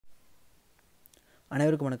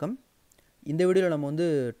அனைவருக்கும் வணக்கம். இந்த வீடியோவில் நம்ம வந்து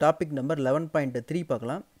டாபிக் நம்பர் 11.3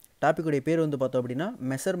 பார்க்கலாம். டாப்பிக்குடைய பேர் வந்து பார்த்தோம் அப்படின்னா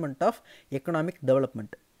மெஷர்மெண்ட் ஆஃப் எக்கனாமிக்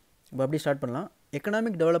டெவலப்மெண்ட். இப்போ அப்படி ஸ்டார்ட் பண்ணலாம்.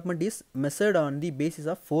 Economic development is measured on the basis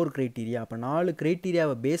of 4 criteria. அப்போ 4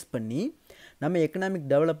 க்ரைட்டீரியாவை பேஸ் பண்ணி நம்ம எக்கனாமிக்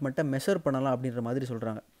டெவலப்மெண்ட்டை மெஷர் பண்ணலாம் அப்படின்ற மாதிரி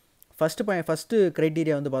சொல்கிறாங்க. ஃபஸ்ட்டு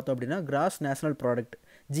க்ரைட்டீரியா வந்து பார்த்தோம் அப்படின்னா கிராஸ் நேஷனல் ப்ராடக்ட்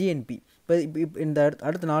ஜிஎன்பி. இப்போ இந்த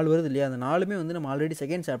அடுத்த 4 வருது இல்லையா, அந்த 4மே வந்து நம்ம ஆல்ரெடி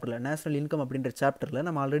செகண்ட் சாப்டரில் நேஷனல் இன்கம் அப்படின்ற சாப்டரில்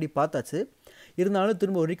நம்ம ஆல்ரெடி பார்த்தாச்சு. இருந்தாலும்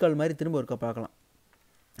திரும்ப ஒரு ரீகால் மாதிரி திரும்ப ஒருக்கா பார்க்கலாம்.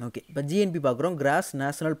 ஓகே, இப்போ ஜிஎன்பி பார்க்குறோம். Cross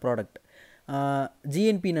national product.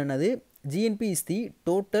 ஜிஎன்பின்னு என்னது? GNB is the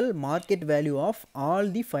total market value of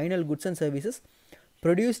all the final goods and services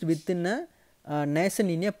produced within a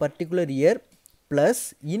nation in a particular year plus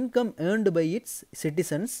income earned by it's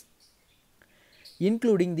citizens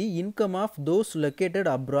including the income of those located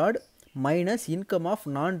abroad minus income of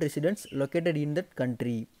non-residents located in that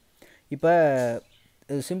country. இப்போ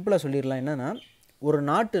சிம்பிளாக சொல்லிடலாம். என்னென்னா, ஒரு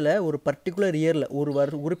நாட்டில் ஒரு particular இயரில்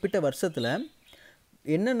குறிப்பிட்ட வருஷத்தில்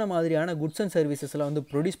என்னென்ன மாதிரியான குட்ஸ் அண்ட் சர்வீசஸ்லாம் வந்து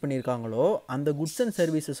ப்ரொடியூஸ் பண்ணியிருக்காங்களோ அந்த குட்ஸ் அண்ட்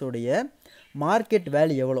சர்வீசஸோடைய மார்க்கெட்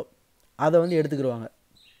வேல்யூ எவ்வளோ அதை வந்து எடுத்துக்கிடுவாங்க.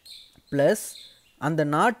 ப்ளஸ் அந்த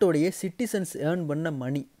நாட்டோடைய சிட்டிசன்ஸ் ஏர்ன் பண்ண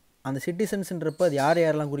மணி. அந்த சிட்டிசன்ஸ்ன்றப்போ அது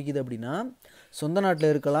யாரெல்லாம் குறிக்குது அப்படின்னா, சொந்த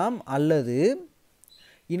நாட்டில் இருக்கலாம் அல்லது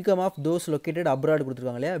income of those located abroad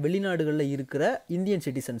கொடுத்துருக்காங்க இல்லையா, வெளிநாடுகளில் இருக்கிற இந்தியன்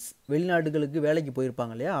சிட்டிசன்ஸ், வெளிநாடுகளுக்கு வேலைக்கு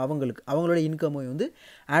போயிருப்பாங்க இல்லையா, அவங்களோட இன்கமை வந்து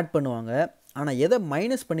ஆட் பண்ணுவாங்க. ஆனால் எதை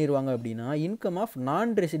மைனஸ் பண்ணிடுவாங்க அப்படின்னா, இன்கம் ஆஃப்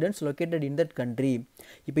நான் residents located in that country.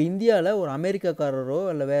 இப்போ இந்தியாவில் ஒரு அமெரிக்காக்காரரோ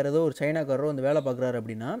இல்லை வேறு ஏதோ ஒரு சைனாக்காரரோ வந்து வேலை பார்க்குறாரு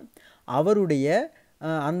அப்படின்னா அவருடைய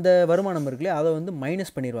அந்த வருமானம் இருக்குல்லையா அதை வந்து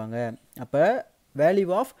மைனஸ் பண்ணிடுவாங்க. அப்போ value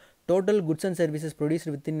of total goods and services produced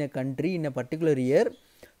within a country in a particular year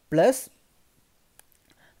plus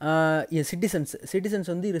citizens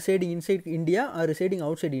வந்து residing inside India or residing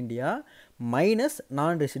outside India minus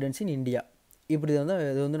non-residents in India. இப்படி வந்து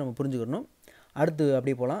இது வந்து நம்ம புரிஞ்சுக்கணும். அடுத்து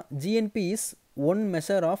அப்படியே போகலாம். GNP is one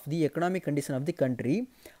measure of the economic condition of the country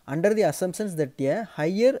under the assumptions that a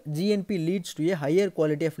higher GNP leads to a higher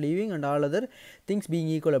quality of living and all other things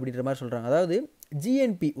being equal அப்படின்ற மாதிரி சொல்கிறாங்க. அதாவது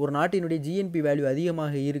GNB, ஒரு நாட்டினுடைய GNB value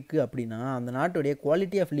அதிகமாக இருக்குது அப்படின்னா அந்த நாட்டுடைய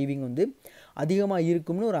குவாலிட்டி ஆஃப் லிவிங் வந்து அதிகமாக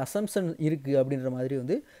இருக்கும்னு ஒரு அசம்ஷன் இருக்குது அப்படின்ற மாதிரி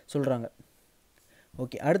வந்து சொல்கிறாங்க.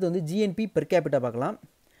 ஓகே, அடுத்து வந்து ஜிஎன்பி பெர் கேபிட்டா பார்க்கலாம்.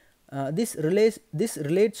 This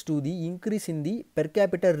relates to the increase in the per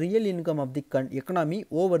capita real income of the economy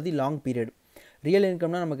over the long period. Real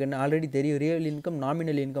இன்கம்னா நமக்கு என்ன ஆல்ரெடி தெரியும். ரியல் இன்கம்,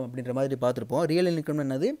 நாமினல் இன்கம் அப்படின்ற மாதிரி பார்த்துருப்போம். ரியல் இன்கம்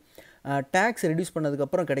என்னது? டேக்ஸ் ரெடியூஸ்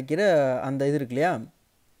பண்ணதுக்கப்புறம் கிடைக்கிற அந்த இது இருக்கு இல்லையா,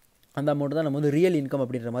 அந்த அமௌண்ட் தான் நம்ம வந்து ரியல் இன்கம்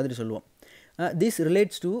அப்படின்ற மாதிரி சொல்லுவோம். This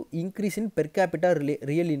relates to increase in per capita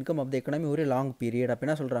real income of the economy ஒரு லாங் பீரியட். அப்போ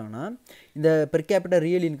என்ன சொல்கிறாங்கன்னா, இந்த பெர் கேபிட்டா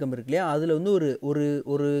ரியல் இன்கம் இருக்கு இல்லையா, அதில் வந்து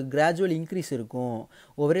ஒரு கிராஜுவல் இன்க்ரீஸ் இருக்கும்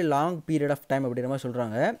over a long period of time அப்படின்ற மாதிரி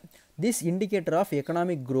சொல்கிறாங்க. This indicator of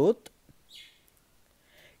economic growth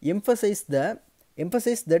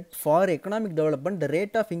emphasize that for economic development the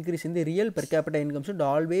rate of increase in the real per capita income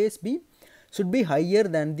should be higher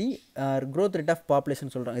than the growth rate of population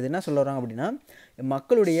சொல்கிறாங்க. இது என்ன சொல்கிறாங்க அப்படின்னா,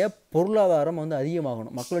 மக்களுடைய பொருளாதாரம் வந்து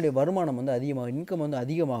அதிகமாகணும், மக்களுடைய வருமானம் வந்து அதிகமாகணும், இன்கம் வந்து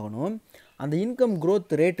அதிகமாகணும். அந்த இன்கம்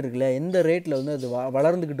க்ரோத் ரேட் இருக்குல்ல, எந்த ரேட்டில் வந்து அது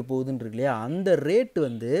வளர்ந்துக்கிட்டு போகுதுன்னு இருக்கு இல்லையா, அந்த ரேட்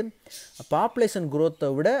வந்து பாப்புலேஷன் க்ரோத்தை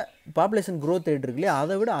விட பாப்புலேஷன் க்ரோத் ரேட் இருக்கு இல்லையா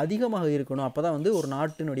அதை விட அதிகமாக இருக்கணும். அப்போ தான் வந்து ஒரு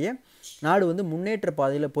நாடு வந்து முன்னேற்ற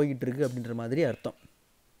பாதையில் போய்கிட்டு இருக்குது அப்படின்ற மாதிரி அர்த்தம்.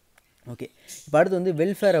 ஓகே, இப்போ அடுத்து வந்து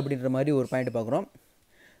வெல்ஃபேர் அப்படின்ற மாதிரி ஒரு பாயிண்ட் பார்க்குறோம்.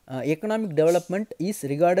 Economic development is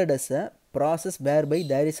regarded as a process whereby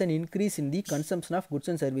there is an increase in the consumption of goods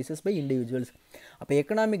and services by individuals. அப்போ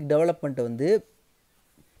எக்கனாமிக் டெவலப்மெண்ட்டை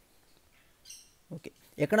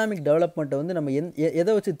வந்து நம்ம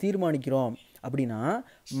எதை வச்சு தீர்மானிக்கிறோம் அப்படின்னா,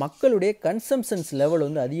 மக்களுடைய கன்சம்ஷன்ஸ் லெவல்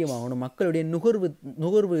வந்து அதிகமாகணும், மக்களுடைய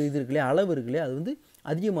நுகர்வு இது இருக்குல்லையே, அளவு இருக்குல்லையே, அது வந்து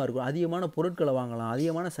அதிகமாக இருக்கும். அதிகமான பொருட்களை வாங்கலாம்,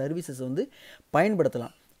 அதிகமான சர்வீசஸ் வந்து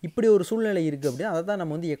பயன்படுத்தலாம். இப்படி ஒரு சூழ்நிலை இருக்குது அப்படின்னா அதை தான்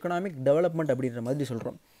நம்ம வந்து எக்கனாமிக் டெவலப்மெண்ட் அப்படின்ற மாதிரி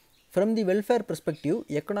சொல்கிறோம். From the welfare perspective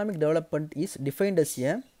economic development is defined as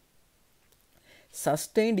a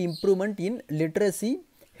sustained improvement in literacy,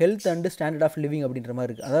 health and standard of living அப்படின்ற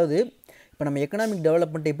மாதிரி இருக்குது. அதாவது இப்போ நம்ம எக்கனாமிக்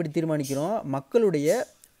டெவலப்மெண்ட்டை எப்படி தீர்மானிக்கிறோம், மக்களுடைய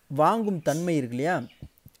வாங்கும் தன்மை இருக்கு இல்லையா,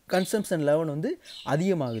 கன்சம்ஷன் லெவல் வந்து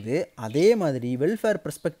அதிகமாகுது. அதே மாதிரி வெல்ஃபேர்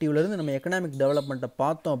பெர்ஸ்பெக்டிவ்லேருந்து நம்ம எக்கனாமிக் டெவலப்மெண்ட்டை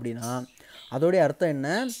பார்த்தோம் அப்படின்னா அதோடைய அர்த்தம் என்ன?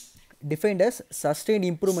 Defined as sustained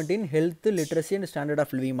improvement in health, literacy and standard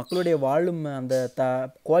of living. மக்களுடைய வாழும் அந்த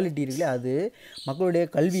குவாலிட்டி இருக்குல்ல, அது மக்களுடைய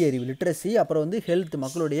கல்வி அறிவு லிட்ரஸி, அப்புறம் வந்து ஹெல்த்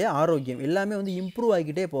மக்களுடைய ஆரோக்கியம் எல்லாமே வந்து இம்ப்ரூவ்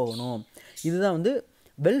ஆகிக்கிட்டே போகணும். இதுதான் வந்து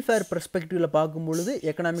வெல்ஃபேர் பெர்ஸ்பெக்டிவில் பார்க்கும் பொழுது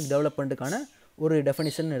எக்கனாமிக் டெவலப்மெண்ட்டுக்கான ஒரு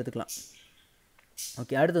டெஃபினிஷன் எடுத்துக்கலாம்.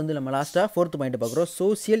 ஓகே, அடுத்து வந்து நம்ம லாஸ்ட்டாக 4th பாயிண்ட் பார்க்குறோம்.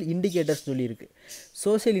 சோசியல் இண்டிகேட்டர்ஸ் சொல்லியிருக்கு.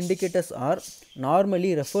 Social indicators R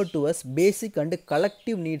normally refer to us basic and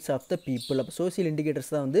collective needs of the people. அப்போ சோசியல்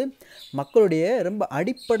இண்டிகேட்டர்ஸ் தான் வந்து மக்களுடைய ரொம்ப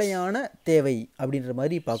அடிப்படையான தேவை அப்படின்ற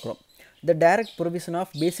மாதிரி பார்க்குறோம். த direct provision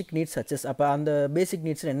of basic needs சச்சஸ். அப்போ அந்த பேசிக்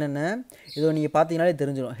நீட்ஸ் என்னென்ன இதோ நீங்கள் பார்த்தீங்கனாலே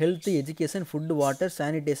தெரிஞ்சிடும். Health, education, food, water,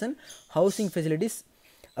 sanitation, housing facilities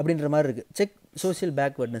அப்படின்ற மாதிரி இருக்குது. Check social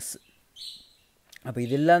backwardness. அப்போ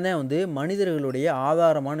இது எல்லாமே வந்து மனிதர்களுடைய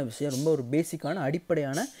ஆதாரமான விஷயம், ரொம்ப ஒரு பேசிக்கான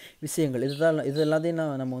அடிப்படையான விஷயங்கள். இது எல்லாத்தையும்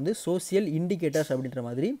நம்ம வந்து சோசியல் இண்டிகேட்டர்ஸ் அப்படின்ற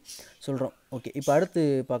மாதிரி சொல்கிறோம். ஓகே, இப்போ அடுத்து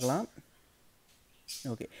பார்க்கலாம்.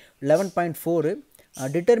 Okay, 11.4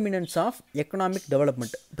 determinants of economic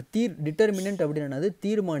development. இப்போ டிட்டர்மினன்ட் அப்படின்னது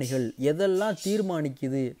தீர்மானிகள், எதெல்லாம்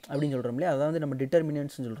தீர்மானிக்குது அப்படின்னு சொல்கிறோம் இல்லையா, அதாவது நம்ம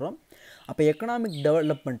டிட்டர்மினன்ட்ஸ்னு சொல்கிறோம். அப்போ எக்கனாமிக்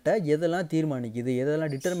டெவலப்மெண்ட்டை எதெல்லாம் தீர்மானிக்குது,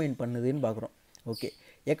 எதெல்லாம் டிட்டர்மைன் பண்ணுதுன்னு பார்க்குறோம். Okay,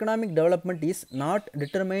 economic development is not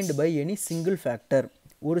determined by any single factor.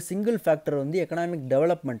 ஒரு சிங்கிள் ஃபேக்டர் வந்து எக்கனாமிக்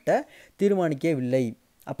டெவலப்மெண்ட்டை தீர்மானிக்கவில்லை.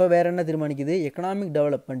 அப்போ வேறு என்ன தீர்மானிக்குது? Economic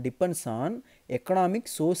development depends on economic,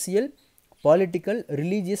 social, political,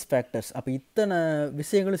 religious factors. அப்போ இத்தனை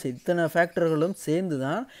விஷயங்களும் இத்தனை ஃபேக்டர்களும் சேர்ந்து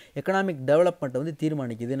தான் எக்கனாமிக் டெவலப்மெண்ட்டை வந்து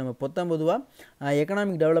தீர்மானிக்குது. நம்ம பொதுவாக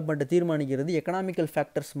எக்கனாமிக் டெவலப்மெண்ட்டை தீர்மானிக்கிறது எக்கனாமிக்கல்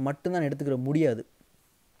ஃபேக்டர்ஸ் மட்டும்தான் எடுத்துக்கிற முடியாது.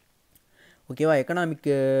 ஓகேவா, எக்கனாமிக்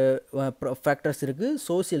ஃபேக்டர்ஸ் இருக்குது,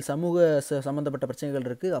 சோசியல் சமூக சம்மந்தப்பட்ட பிரச்சனைகள்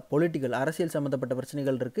இருக்குது, பொலிட்டிக்கல் அரசியல் சம்மந்தப்பட்ட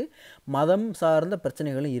பிரச்சனைகள் இருக்குது, மதம் சார்ந்த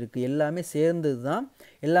பிரச்சனைகளும் இருக்குது. எல்லாமே சேர்ந்து தான்,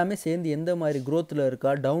 எல்லாமே சேர்ந்து எந்த மாதிரி க்ரோத்தில்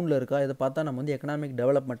இருக்கா டவுனில் இருக்கா இதை பார்த்தா நம்ம வந்து எக்கனாமிக்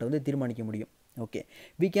டெவலப்மெண்ட்டை வந்து தீர்மானிக்க முடியும். Okay,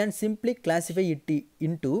 we can simply classify it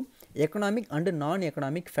into economic and நான்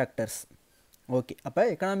எக்கனாமிக் ஃபேக்டர்ஸ். ஓகே, அப்போ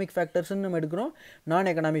எக்கனாமிக் ஃபேக்டர்ஸ்ன்னு நம்ம எடுக்கிறோம், நான்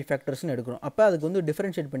எக்கனாமிக் ஃபேக்டர்ஸ்னு எடுக்கிறோம். அப்போ அதுக்கு வந்து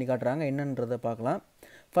டிஃப்ரென்ஷியேட் பண்ணி காட்டுறாங்க, என்னன்றதை பார்க்கலாம்.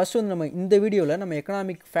 ஃபஸ்ட் வந்து நம்ம இந்த வீடியோவில் நம்ம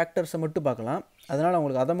எக்கனாமிக் ஃபேக்டர்ஸை மட்டும் பார்க்கலாம். அதனால்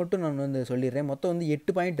உங்களுக்கு அதை மட்டும் நான் வந்து சொல்லிடுறேன். மொத்தம் வந்து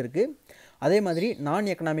 8 பாயிண்ட் இருக்குது. அதே மாதிரி நான்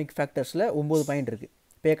எக்கனாமிக் ஃபேக்டர்ஸில் 9 பாயிண்ட் இருக்குது.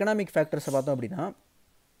 இப்போ எக்கனாமிக் ஃபேக்டர்ஸை பார்த்தோம் அப்படின்னா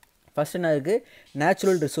ஃபஸ்ட் என்ன இருக்குது?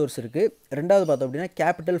 நேச்சுரல் ரிசோர்ஸ் இருக்குது. ரெண்டாவது பார்த்தோம் அப்படின்னா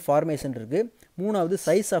கேபிட்டல் ஃபார்மேஷன் இருக்குது. மூணாவது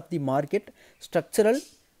size of the market, structural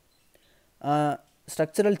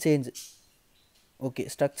change. Okay,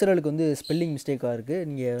 ஸ்ட்ரக்சரலுக்கு வந்து ஸ்பெல்லிங் மிஸ்டேக்காக இருக்குது,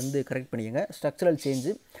 நீங்கள் வந்து கரெக்ட் பண்ணிக்கங்க. ஸ்ட்ரக்சரல்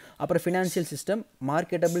சேஞ்சு, அப்புறம் financial system,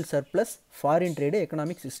 marketable surplus, foreign trade,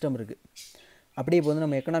 economic system இருக்குது. அப்படியே இப்போ வந்து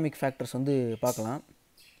நம்ம எக்கனாமிக் ஃபேக்டர்ஸ் வந்து பார்க்கலாம்.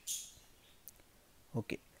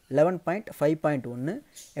 Okay, 11.5.1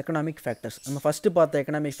 economic factors. நம்ம ஃபஸ்ட்டு பார்த்த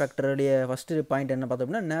எக்கனாமிக் ஃபேக்டருடைய ஃபஸ்ட்டு பாயிண்ட் என்ன பார்த்தோம்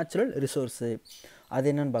அப்படின்னா நேச்சுரல் ரிசோர்ஸு.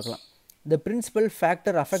 அது என்னென்னு பார்க்கலாம். The principal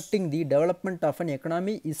factor affecting the development of an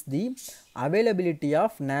economy is the availability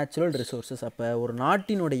of natural resources. அப்போ ஒரு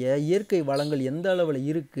நாட்டினுடைய இயற்கை வளங்கள் எந்த அளவில்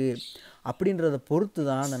இருக்குது அப்படின்றத பொறுத்து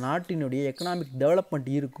தான் அந்த நாட்டினுடைய எக்கனாமிக்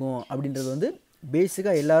டெவலப்மெண்ட் இருக்கும் அப்படின்றது வந்து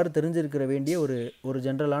பேசிக்காக எல்லோரும் தெரிஞ்சிருக்கிற வேண்டிய ஒரு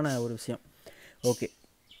ஜென்ரலான ஒரு விஷயம். Okay,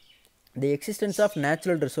 the existence of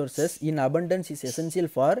natural resources in abundance is essential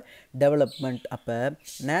for development. அப்போ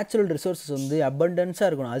நேச்சுரல் ரிசோர்ஸஸ் வந்து அபண்டன்ஸாக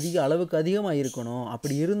இருக்கணும், அளவுக்கு அதிகமாக இருக்கணும்.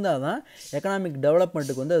 அப்படி இருந்தால் தான் எக்கனாமிக்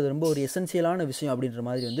டெவலப்மெண்ட்டுக்கு வந்து அது ரொம்ப ஒரு எசென்சியலான விஷயம் அப்படின்ற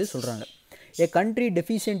மாதிரி வந்து சொல்கிறாங்க. A country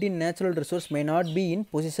deficient in natural resource may not be in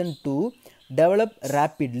position to develop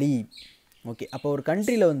rapidly. Okay, அப்போ ஒரு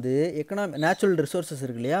கண்ட்ரியில் வந்து நேச்சுரல் ரிசோர்ஸஸ்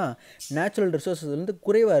இருக்கு இல்லையா, நேச்சுரல் ரிசோர்ஸஸ் வந்து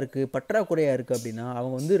குறைவாக இருக்குது, பற்றாக்குறையாக இருக்குது அப்படின்னா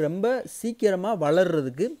அவங்க வந்து ரொம்ப சீக்கிரமாக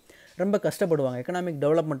வளர்கிறதுக்கு ரொம்ப கஷ்டப்படுவாங்க, எக்கனாமிக்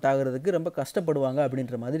டெவலப்மெண்ட் ஆகிறதுக்கு ரொம்ப கஷ்டப்படுவாங்க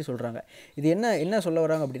அப்படின்ற மாதிரி சொல்கிறாங்க. இது என்ன சொல்ல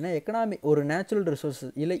வராங்க அப்படின்னா ஒரு நேச்சுரல்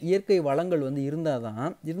ரிசோர்ஸஸ் இல்லை இயற்கை வளங்கள் வந்து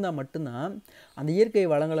இருந்தால் மட்டும்தான் அந்த இயற்கை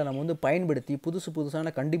வளங்களை நம்ம வந்து பயன்படுத்தி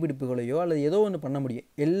புதுசான கண்டுபிடிப்புகளையோ அல்லது ஏதோ ஒன்று பண்ண முடியும்.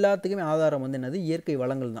 எல்லாத்துக்குமே ஆதாரம் வந்து என்னது? இயற்கை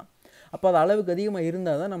வளங்கள் தான். அப்போ அது அளவுக்கு அதிகமாக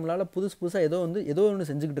இருந்தால் தான் நம்மளால் புதுசாக ஏதோ ஒன்று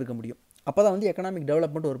செஞ்சுக்கிட்டு இருக்க முடியும். அப்போ தான் வந்து எக்கனாமிக்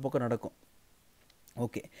டெவலப்மெண்ட் ஒரு பக்கம் நடக்கும்.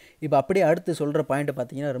 ஓகே, இப்போ அப்படியே அடுத்து சொல்கிற பாயிண்ட்டை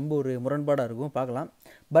பார்த்தீங்கன்னா ரொம்ப ஒரு முரண்பாடாக இருக்கும், பார்க்கலாம்.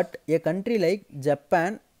 But A country like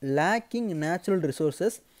Japan lacking natural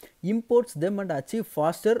resources imports them and achieve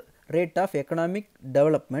pastor rate of economic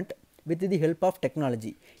development with the help of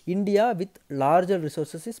technology. India with larger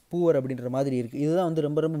resources is poor அப்படின்ற மாதிரி இருக்குது. இதுதான் வந்து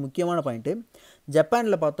ரொம்ப முக்கியமான பாயிண்ட்டு.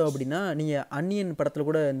 ஜப்பானில் பார்த்தோம் அப்படின்னா நீங்கள் அன்னியன் படத்தில்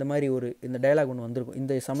கூட இந்த டயலாக் ஒன்று வந்திருக்கும்,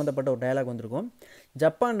 இந்த சம்மந்தப்பட்ட ஒரு டயலாக் வந்திருக்கும்.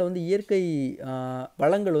 ஜப்பானில் வந்து இயற்கை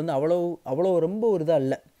வளங்கள் வந்து அவ்வளோ ரொம்ப ஒரு இதாக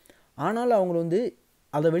இல்லை, ஆனாலும் அவங்க வந்து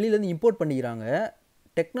அதை வெளியிலேருந்து இம்போர்ட் பண்ணிக்கிறாங்க.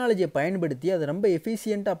 டெக்னாலஜியை பயன்படுத்தி அதை ரொம்ப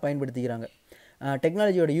எஃபிஷியண்ட்டாக பயன்படுத்திக்கிறாங்க.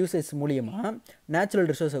 டெக்னாலஜியோட யூசேஜ் மூலியமாக நேச்சுரல்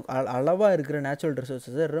ரிசோர்ஸஸ் அளவாக இருக்கிற நேச்சுரல்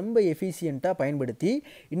ரிசோர்ஸஸை ரொம்ப எஃபிஷியண்ட்டாக பயன்படுத்தி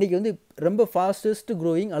இன்றைக்கி வந்து ரொம்ப ஃபாஸ்டஸ்ட்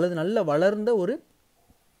க்ரோயிங் அல்லது நல்ல வளர்ந்த ஒரு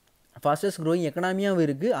ஃபாஸ்டஸ்ட் க்ரோயிங் எக்கனாமியாகவும்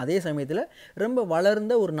இருக்குது. அதே சமயத்தில் ரொம்ப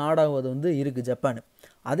வளர்ந்த ஒரு நாடாகவும் அது வந்து இருக்குது ஜப்பான்.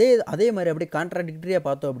 அதே மாதிரி அப்படியே கான்ட்ராடிக்டரியாக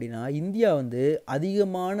பார்த்தோம் அப்படின்னா இந்தியா வந்து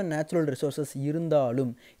அதிகமான நேச்சுரல் ரிசோர்ஸஸ்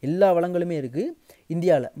இருந்தாலும் எல்லா வளங்களுமே இருக்குது,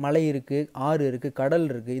 இந்தியாவில் மலை இருக்குது, ஆறு இருக்குது, கடல்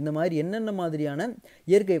இருக்குது, இந்த மாதிரி என்னென்ன மாதிரியான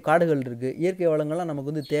இயற்கை காடுகள் இருக்குது, இயற்கை வளங்கள்லாம்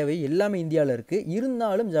நமக்கு வந்து தேவை எல்லாமே இந்தியாவில் இருக்குது.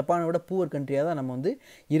 இருந்தாலும் ஜப்பானோட பூவர் கண்ட்ரியாக தான் நம்ம வந்து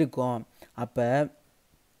இருக்கோம். அப்போ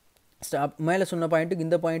மேலே சொன்ன பாயிண்ட்டுக்கு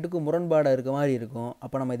இந்த பாயிண்ட்டுக்கு முரண்பாடாக இருக்க மாதிரி இருக்கும்.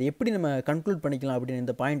 அப்போ நம்ம இதை எப்படி நம்ம கன்க்ளூட் பண்ணிக்கலாம் அப்படின்னு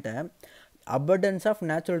இந்த பாயிண்ட்டை, அபண்டன்ஸ் ஆஃப்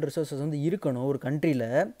நேச்சுரல் ரிசோர்ஸஸ் வந்து இருக்கணும் ஒரு கண்ட்ரியில்.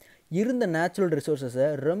 இருந்த நேச்சுரல் ரிசோர்ஸஸை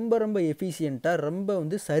ரொம்ப ரொம்ப எஃபிஷியண்ட்டாக ரொம்ப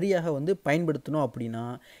வந்து சரியாக வந்து பயன்படுத்தணும் அப்படின்னா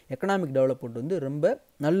எக்கனாமிக் டெவலப்மெண்ட் வந்து ரொம்ப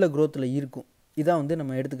நல்ல க்ரோத்தில் இருக்கும். இதான் வந்து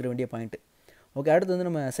நம்ம எடுத்துக்கிற வேண்டிய பாயிண்ட்டு. ஓகே, அடுத்து வந்து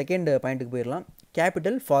நம்ம செகண்ட் பாயிண்ட்டுக்கு போயிடலாம்.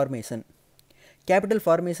 Capital formation. Capital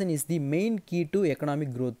formation is the main key to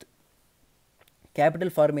economic growth. Capital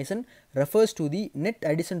formation refers to the net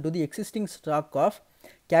addition to the existing stock of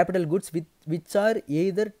capital goods which are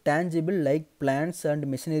either tangible like plants and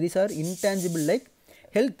machineries or intangible like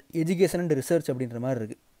health, education and research அப்படின்ற மாதிரி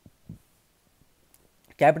இருக்குது.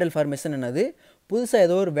 Capital formation என்னது, புதுசாக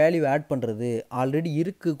ஏதோ ஒரு value add பண்ணுறது. Already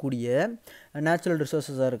இருக்கக்கூடிய natural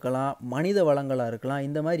ரிசோர்ஸஸாக இருக்கலாம், மனித வளங்களாக இருக்கலாம்,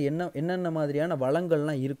 இந்த மாதிரி என்னென்ன மாதிரியான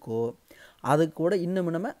வளங்கள்லாம் இருக்கோ அது கூட இன்னும்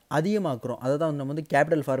நம்ம அதிகமாக்குறோம். அதை தான் நம்ம வந்து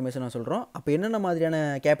கேபிட்டல் ஃபார்மேஷனாக சொல்கிறோம். அப்போ என்னென்ன மாதிரியான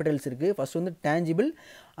கேபிட்டல்ஸ் இருக்குது, ஃபஸ்ட் வந்து டேஞ்சிபிள்,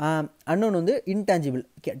 இன்னொன்று வந்து இன்டாஞ்சிபிள்.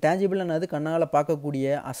 டேஞ்சிபிள்னாது கண்ணால்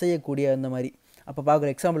பார்க்கக்கூடிய அசையக்கூடிய அந்த மாதிரி. அப்போ பார்க்குற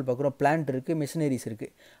எக்ஸாம்பிள் பார்க்குறோம், பிளான்ட் இருக்குது, மிஷினரிஸ்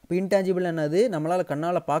இருக்குது. அப்போ இன்டாஞ்சிபிள் என்னது, நம்மளால்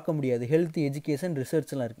கண்ணால் பார்க்க முடியாது, ஹெல்த், எஜுகேஷன்,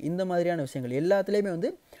 ரிசர்ச்லாம் இருக்குது. இந்த மாதிரியான விஷயங்கள் எல்லாத்துலேயுமே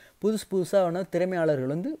வந்து புதுசாக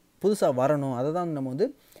திறமையாளர்கள் வந்து புதுசாக வரணும். அதை தான் நம்ம வந்து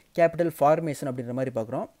கேபிட்டல் ஃபார்மேஷன் அப்படின்ற மாதிரி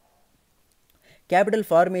பார்க்குறோம். Capital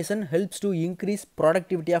formation helps to increase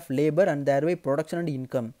productivity of labor and thereby production and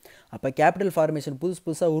income. அப்போ கேபிட்டல் ஃபார்மேஷன்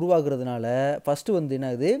புதுசாக உருவாக்குறதுனால ஃபஸ்ட்டு வந்து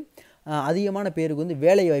என்னது, அதிகமான பேருக்கு வந்து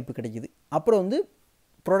வேலை வாய்ப்பு கிடைக்குது, அப்புறம் வந்து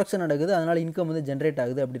ப்ரொடக்ஷன் நடக்குது, அதனால் இன்கம் வந்து ஜென்ரேட்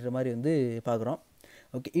ஆகுது அப்படின்ற மாதிரி வந்து பார்க்குறோம்.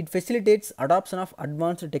 Okay, it facilitates adoption of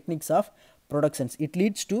advanced techniques of productions. It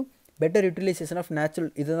leads to better utilisation of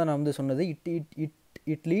natural, இதை தான் நான் வந்து சொன்னது.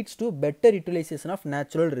 It leads to better utilisation of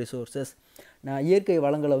natural resources. நான் இயற்கை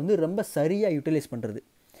வளங்களை வந்து ரொம்ப சரியாக யூட்டிலைஸ் பண்ணுறது.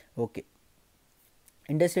 Okay,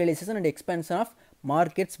 industrialisation and expansion of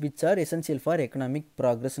markets which are essential for economic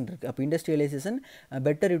ப்ராக்ரஸ்ன்னு இருக்குது. அப்போ industrialisation,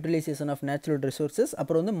 better utilisation of natural resources,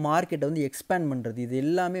 அப்புறம் வந்து மார்க்கெட்டை வந்து எக்ஸ்பேண்ட் பண்ணுறது. இது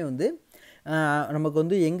எல்லாமே வந்து நமக்கு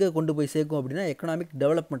வந்து எங்கே கொண்டு போய் சேர்க்கும் அப்படின்னா எக்கனாமிக்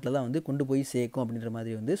டெவலப்மெண்ட்டில் தான் வந்து கொண்டு போய் சேர்க்கும் அப்படின்ற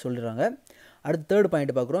மாதிரி வந்து சொல்கிறாங்க. அடுத்து தேர்ட்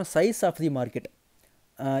பாயிண்ட் பார்க்குறோம், சைஸ் ஆஃப் தி மார்க்கெட்.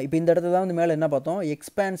 இப்போ இந்த இடத்துல தான் வந்து மேலே என்ன பார்த்தோம்,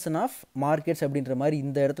 எக்ஸ்பேன்ஷன் ஆஃப் மார்க்கெட்ஸ் அப்படின்ற மாதிரி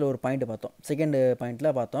இந்த இடத்துல ஒரு பாயிண்ட்டை பார்த்தோம், செகண்ட் பாயிண்ட்டில்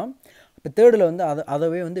பார்த்தோம். இப்போ தேர்டில் வந்து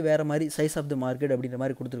அதவே வந்து வேறு மாதிரி சைஸ் ஆஃப் தி மார்க்கெட் அப்படின்ற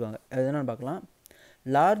மாதிரி கொடுத்துருக்காங்க. அது என்னென்னு பார்க்கலாம்.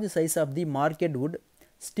 Large size of the market would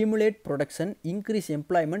stimulate production, increase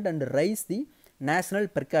employment and rise the national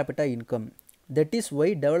per capita income. That is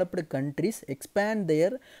Y developed countries expand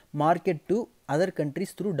there market to other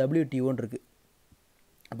countries through WTOன்னு இருக்குது.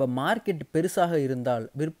 அப்போ market பெருசாக இருந்தால்,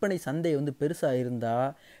 விற்பனை சந்தை வந்து பெருசாக இருந்தால்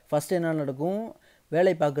ஃபஸ்ட்டு என்ன நடக்கும்,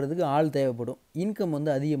 வேலை பார்க்குறதுக்கு ஆள் தேவைப்படும், இன்கம்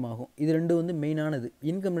வந்து அதிகமாகும். இது ரெண்டும் வந்து மெயினானது.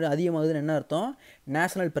 இன்கம் அதிகமாகுதுன்னு என்ன அர்த்தம்,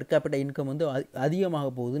 நேஷனல் பெர் கேபிட்டா இன்கம் வந்து அதிகமாக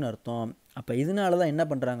போகுதுன்னு அர்த்தம். அப்போ இதனால தான் என்ன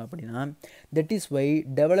பண்ணுறாங்க அப்படின்னா, that is why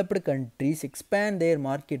developed countries expand there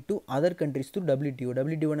market to other countries through WTO.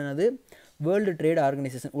 WTOன்னு world trade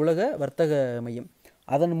organisation, உலக வர்த்தக மையம்.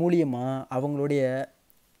 அதன் மூலியமாக அவங்களுடைய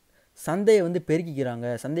சந்தையை வந்து பெருக்கிக்கிறாங்க.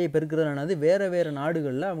 சந்தையை பெருக்கிறதுனால வேறு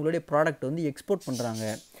நாடுகளில் அவங்களுடைய ப்ராடக்ட் வந்து எக்ஸ்போர்ட் பண்ணுறாங்க.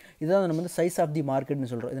 இதுதான் நம்ம வந்து சைஸ் ஆஃப் தி மார்க்கெட்னு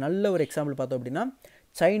சொல்கிறோம். இது நல்ல ஒரு எக்ஸாம்பிள் பார்த்தோம் அப்படின்னா,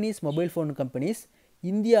 Chinese mobile phone companies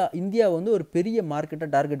India வந்து ஒரு பெரிய மார்க்கெட்டை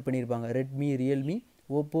டார்கெட் பண்ணியிருப்பாங்க. Redmi, Realme,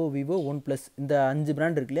 Oppo, Vivo, OnePlus, இந்த 5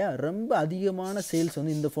 பிராண்ட் இருக்கு இல்லையா, ரொம்ப அதிகமான சேல்ஸ்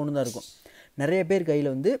வந்து இந்த ஃபோனு தான் இருக்கும். நிறைய பேர்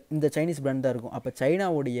கையில் வந்து இந்த சைனீஸ் பிராண்ட் தான் இருக்கும். அப்போ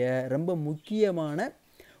சைனாவுடைய ரொம்ப முக்கியமான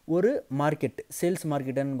ஒரு மார்க்கெட், சேல்ஸ்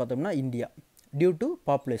மார்க்கெட்டுன்னு பார்த்தோம்னா India, due to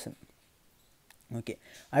population. Okay,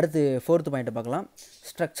 அடுத்து ஃபோர்த் பாயிண்ட்டை பார்க்கலாம்.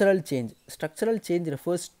 Structural change. Structural change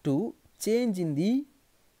refers to change in the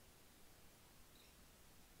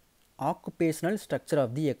occupational structure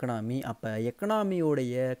of the economy. அப்போ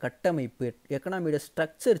எக்கனாமியோடைய கட்டமைப்பு, எக்கனாமியோட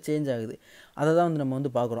ஸ்ட்ரக்சர் சேஞ்ச் ஆகுது. அதை தான் வந்து நம்ம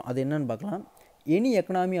வந்து பார்க்குறோம். அது என்னென்னு பார்க்கலாம். Any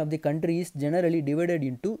economy of the country is generally divided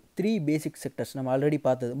into 3 basic sectors. நம்ம ஆல்ரெடி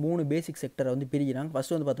பார்த்தது 3 பேசிக் செக்டரை வந்து பிரிக்கிறாங்க.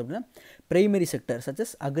 ஃபஸ்ட்டு வந்து பார்த்தோம் அப்படின்னா பிரைமரி செக்டர்,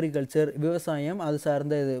 சச்சஸ் அக்ரிகல்ச்சர், விவசாயம், அது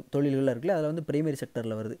சார்ந்த தொழில்கள்லாம் இருக்குல்ல, அதில் வந்து பிரைமரி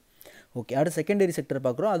செக்டரில் வருது. ஓகே, அடுத்து செகண்டரி செக்டர்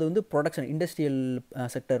பார்க்குறோம். அது வந்து ப்ரொடக்ஷன், இண்டஸ்ட்ரியல்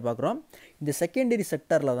செக்டர் பார்க்குறோம். இந்த செகண்டரி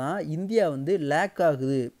செக்டரில் தான் இந்தியா வந்து லேக்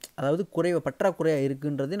ஆகுது, அதாவது பற்றாக்குறையாக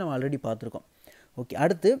இருக்குன்றது நம்ம ஆல்ரெடி பார்த்துருக்கோம். ஓகே,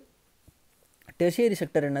 அடுத்து டெர்ஷியரி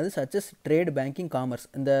செக்டர் என்னது, சச்சஸ் ட்ரேட், பேங்கிங், காமர்ஸ்,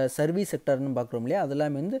 இந்த சர்வீஸ் செக்டர்னு பார்க்குறோம் இல்லையா,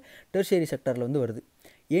 அதெல்லாமே வந்து டெர்ஷியரி செக்டரில் வந்து வருது.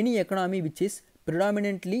 Any economy which is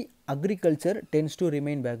predominantly agriculture tends to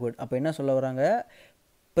remain backward. அப்போ என்ன சொல்ல வராங்க,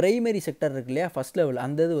 பிரைமரி செக்டர் இருக்கு இல்லையா, ஃபஸ்ட் லெவல்,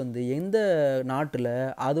 அந்த இது வந்து எந்த நாட்டில்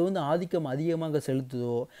அது வந்து ஆதிக்கம் அதிகமாக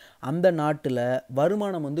செலுத்துதோ அந்த நாட்டில்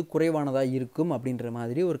வருமானம் வந்து குறைவானதாக இருக்கும் அப்படின்ற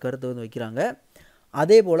மாதிரி ஒரு கருத்தை வந்து வைக்கிறாங்க.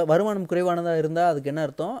 அதே போல் வருமானம் குறைவானதாக இருந்தால் அதுக்கு என்ன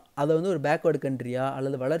அர்த்தம், அதை வந்து ஒரு பேக்வேர்டு கண்ட்ரியாக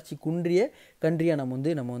அல்லது வளர்ச்சி குன்றிய கண்ட்ரியாக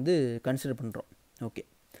நம்ம வந்து கன்சிடர் பண்ணுறோம். ஓகே,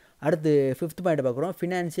 அடுத்து 5th பாயிண்ட் பார்க்குறோம்.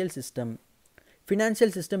 Financial system.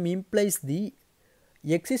 Financial system implies the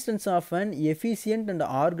existence of an efficient and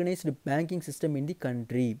organized banking system in the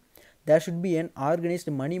country. There should be an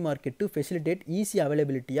organized money market to facilitate easy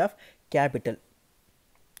availability of capital.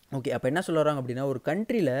 Okay, அப்போ என்ன சொல்கிறாங்க அப்படின்னா, ஒரு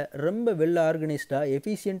கண்ட்ரியில் ரொம்ப well ஆர்கனைஸ்டாக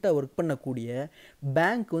எஃபிஷியண்ட்டாக work பண்ணக்கூடிய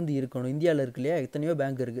bank வந்து இருக்கணும். இந்தியாவில் இருக்கு இல்லையா, எத்தனையோ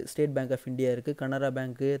பேங்க் இருக்குது. ஸ்டேட் பேங்க் ஆஃப் இந்தியா இருக்குது, கனரா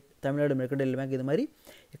பேங்க்கு, தமிழ்நாடு மெர்கடைல் பேங்க், இது மாதிரி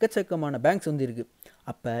எக்கச்சக்கமான பேங்க்ஸ் வந்து இருக்குது.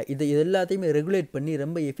 அப்போ இது எல்லாத்தையுமே ரெகுலேட் பண்ணி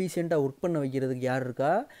ரொம்ப எஃபிஷியண்ட்டாக ஒர்க் பண்ண வைக்கிறதுக்கு யார்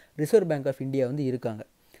இருக்கா, ரிசர்வ் பேங்க் ஆஃப் இந்தியா வந்து இருக்காங்க.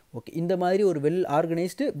 ஓகே, இந்த மாதிரி ஒரு வெல்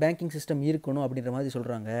ஆர்கனைஸ்டு பேங்கிங் சிஸ்டம் இருக்கணும் அப்படின்ற மாதிரி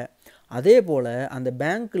சொல்கிறாங்க. அதே போல் அந்த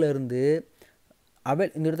பேங்க்லேருந்து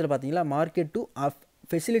இந்த இடத்துல பார்த்தீங்களா, market to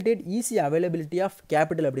facilitate easy availability of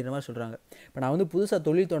capital அப்படின்ற மாதிரி சொல்கிறாங்க. இப்போ நான் வந்து புதுசாக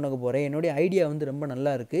தொழில் தொடங்க போகிறேன், என்னுடைய ஐடியா வந்து ரொம்ப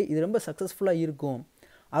நல்லா இருக்குது, இது ரொம்ப சக்ஸஸ்ஃபுல்லாக இருக்கும்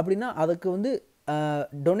அப்படின்னா அதுக்கு வந்து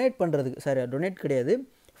டொனேட் பண்ணுறதுக்கு, டொனேட் கிடையாது,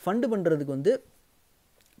 ஃபண்டு பண்ணுறதுக்கு வந்து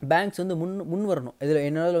பேங்க்ஸ் வந்து முன் வரணும். இதில்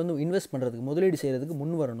என்னால் வந்து இன்வெஸ்ட் பண்ணுறதுக்கு, முதலீடு செய்கிறதுக்கு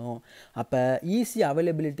முன் வரணும். அப்போ ஈஸி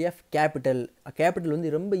அவைலபிலிட்டி ஆஃப் கேபிட்டல்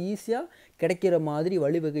வந்து ரொம்ப ஈஸியாக கிடைக்கிற மாதிரி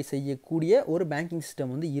வழிவகை செய்யக்கூடிய ஒரு பேங்கிங்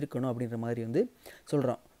சிஸ்டம் வந்து இருக்கணும் அப்படின்ற மாதிரி வந்து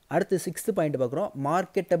சொல்கிறோம். அடுத்து 6th பாயிண்ட் பார்க்குறோம்.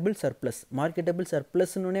 Marketable surplus. மார்க்கெட்டபிள்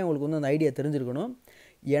சர்ப்ளஸ்ன்னே உங்களுக்கு வந்து அந்த ஐடியா தெரிஞ்சிருக்கணும்.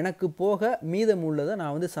 எனக்கு போக மீதம் உள்ளதை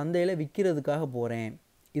நான் வந்து சந்தையில் விற்கிறதுக்காக போகிறேன்,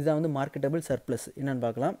 இதுதான் வந்து மார்க்கெட்டபிள் சர்ப்ளஸ். என்னென்னு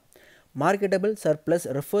பார்க்கலாம். Marketable surplus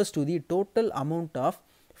refers to the total amount of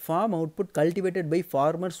farm output cultivated by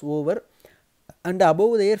farmers over and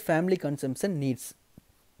above their family consumption needs.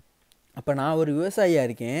 அப்போ நான் ஒரு விவசாயியாக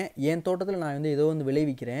இருக்கேன், என் தோட்டத்தில் நான் வந்து ஏதோ வந்து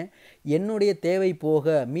விளைவிக்கிறேன், என்னுடைய தேவை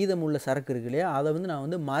போக மீதமுள்ள சரக்கு இருக்கு இல்லையா, அதை வந்து நான்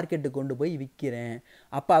வந்து மார்க்கெட்டுக்கு கொண்டு போய் விற்கிறேன்.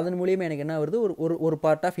 அப்போ அதன் மூலியமாக எனக்கு என்ன வருது, ஒரு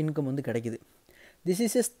பார்ட் ஆஃப் இன்கம் வந்து கிடைக்குது.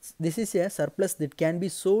 This is a surplus that can be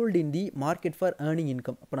sold in the market for earning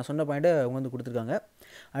income. அப்போ நான் சொன்ன பாயிண்ட்டை அவங்க வந்து கொடுத்துருக்காங்க.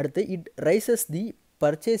 அடுத்து, it raises the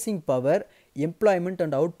purchasing power, employment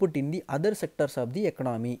and output in the other sectors of the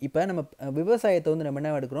economy. இப்போ நம்ம விவசாயத்தை வந்து நம்ம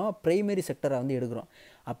என்ன எடுக்கிறோம், பிரைமரி செக்டரை வந்து எடுக்கிறோம்.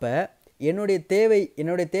 அப்போ என்னுடைய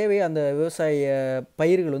தேவை அந்த விவசாய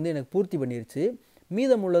பயிர்கள் வந்து எனக்கு பூர்த்தி பண்ணிருச்சு,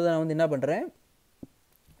 மீதம் உள்ளதை நான் வந்து என்ன பண்ணுறேன்,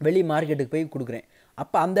 வெளி மார்க்கெட்டுக்கு போய் கொடுக்குறேன்.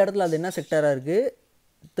 அப்போ அந்த இடத்துல அது என்ன செக்டராக இருக்குது,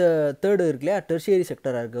 தேர்டு இருக்கு இல்லையா, டெர்ஷியரி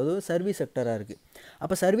செக்டராக இருக்குது, அதுவும் சர்வீஸ் செக்டராக இருக்குது.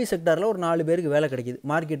 அப்போ சர்வீஸ் செக்டரில் ஒரு 4 பேருக்கு வேலை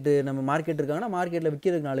கிடைக்கிது. நம்ம மார்க்கெட் இருக்காங்கன்னா மார்க்கெட்டில்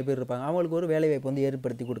விற்கிறதுக்கு 4 பேர் இருப்பாங்க, அவங்களுக்கு ஒரு வேலை வாய்ப்பு வந்து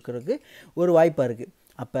ஏற்படுத்தி கொடுக்கறதுக்கு ஒரு வாய்ப்பாக இருக்குது.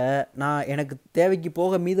 அப்போ எனக்கு தேவைக்கு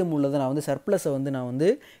போக மீதம் உள்ளதை நான் வந்து சர்ப்ளஸை வந்து நான் வந்து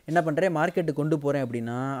என்ன பண்ணுறேன், மார்க்கெட்டுக்கு கொண்டு போகிறேன்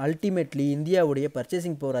அப்படின்னா அல்டிமேட்லி இந்தியாவுடைய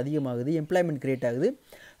பர்ச்சேசிங் பவர் அதிகமாகுது, எம்ப்ளாய்மெண்ட் கிரியேட் ஆகுது,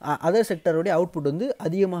 அதர் செக்டருடைய அவுட்புட் வந்து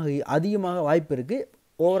அதிகமாக வாய்ப்பு இருக்குது.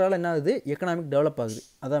 ஓவரால் என்ன ஆகுது, எக்கனாமிக் டெவலப் ஆகுது,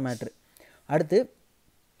 அதான் மேட்ரு. அடுத்து,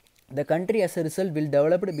 the country as a result will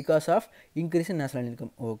develop because of increase in national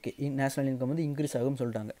income. Okay, national income வந்து இன்க்ரீஸ் ஆகும்னு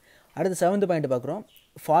சொல்லிட்டாங்க. அடுத்து 7th பாயிண்ட் பார்க்குறோம்.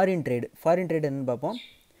 ஃபாரின் ட்ரேடு என்னென்னு பார்ப்போம்.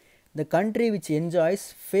 the country which enjoys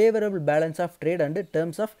favorable balance of trade and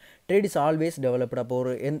terms of trade is always developed. அப்போ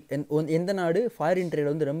ஒரு எந்த நாடு ஃபாரின்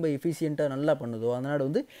ட்ரேட் வந்து ரொம்ப எஃபிஷியண்ட்டாக நல்லா பண்ணுதோ அந்த நாடு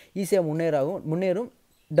வந்து ஈஸியாக முன்னேறும்,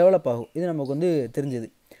 டெவலப் ஆகும். இது நமக்கு வந்து தெரிஞ்சது.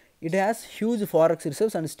 it has huge forex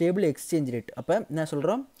reserves and stable exchange rate. அப்போ என்ன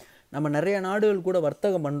சொல்கிறோம், நம்ம நிறைய நாடுகள் கூட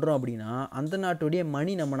வர்த்தகம் பண்ணுறோம் அப்படின்னா அந்த நாட்டுடைய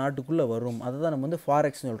மணி நம்ம நாட்டுக்குள்ளே வரும், அதை தான் நம்ம வந்து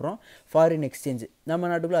ஃபாரெக்ஸ் சொல்கிறோம், ஃபாரின் எக்ஸ்சேஞ்சு. நம்ம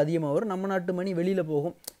நாட்டுக்குள்ளே அதிகமாக வரும், நம்ம நாட்டு மணி வெளியில்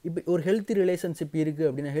போகும். இப்போ ஒரு ஹெல்த்தி ரிலேஷன்ஷிப் இருக்குது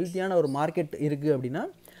அப்படின்னா, ஹெல்த்தியான ஒரு மார்க்கெட் இருக்குது அப்படின்னா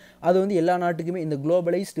அது வந்து எல்லா நாட்டுக்குமே இந்த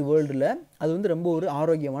குளோபலைஸ்டு வேர்ல்டில் அது வந்து ரொம்ப ஒரு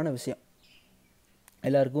ஆரோக்கியமான விஷயம்,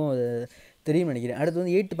 எல்லாருக்கும் அது தெரியும் நினைக்கிறேன். அடுத்து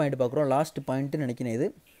வந்து 8th பாயிண்ட் பார்க்குறோம், லாஸ்ட் பாயிண்ட்டு நினைக்கிறேன் இது.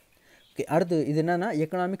 ஓகே, அடுத்து இது என்னென்னா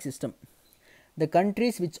economic system. the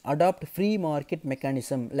countries which adopt free market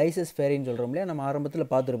mechanism, lysis ஃபேரின்னு சொல்கிறோம் இல்லையா, நம்ம ஆரம்பத்தில்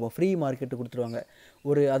பார்த்துருப்போம், ஃப்ரீ மார்க்கெட்டு கொடுத்துருவாங்க,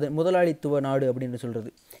 அது முதலாளித்துவ நாடு அப்படின்னு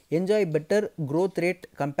சொல்கிறது. Enjoy better growth rate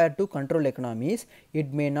compared to control economies. it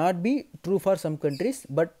may not be true for some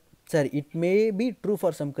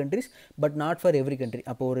countries but not for every country.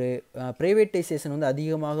 அப்போ ஒரு ப்ரைவேட்டைசேஷன் வந்து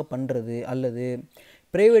அதிகமாக பண்ணுறது அல்லது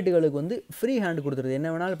ப்ரைவேட்டுகளுக்கு வந்து ஃப்ரீ ஹேண்டு கொடுத்துருது, என்ன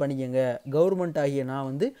வேணாலும் பண்ணிக்கங்க, கவர்மெண்ட் ஆகிய நான்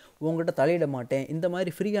வந்து உங்கள்கிட்ட தலையிட மாட்டேன், இந்த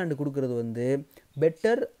மாதிரி ஃப்ரீ ஹேண்டு கொடுக்குறது வந்து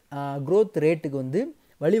பெட்டர் க்ரோத் ரேட்டுக்கு வந்து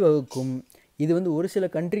வழிவகுக்கும். இது வந்து ஒரு சில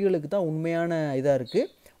கண்ட்ரிகளுக்கு தான் உண்மையான இதாக இருக்குது,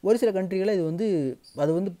 ஒரு சில கண்ட்ரிகளை இது வந்து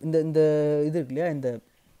அது வந்து இந்த இது இருக்கு இல்லையா, இந்த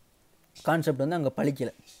கான்செப்ட் வந்து அங்கே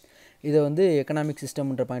பழிக்கலை. இதை வந்து எக்கனாமிக்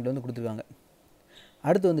சிஸ்டம்ன்ற பாயிண்ட் வந்து கொடுத்துருக்காங்க.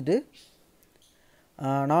 அடுத்து வந்துட்டு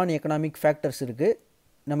நான் எக்கனாமிக் ஃபேக்டர்ஸ் இருக்குது.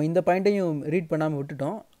 நம்ம இந்த பாயிண்ட்டையும் ரீட் பண்ணாமல்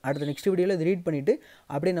விட்டுட்டோம். அடுத்த நெக்ஸ்ட் வீடியோவில் இது ரீட் பண்ணிவிட்டு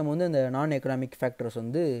அப்படியே நம்ம வந்து அந்த நான் எக்கனாமிக் ஃபேக்டர்ஸ்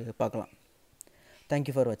வந்து பார்க்கலாம்.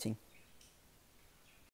 தேங்க்யூ ஃபார் வாட்சிங்.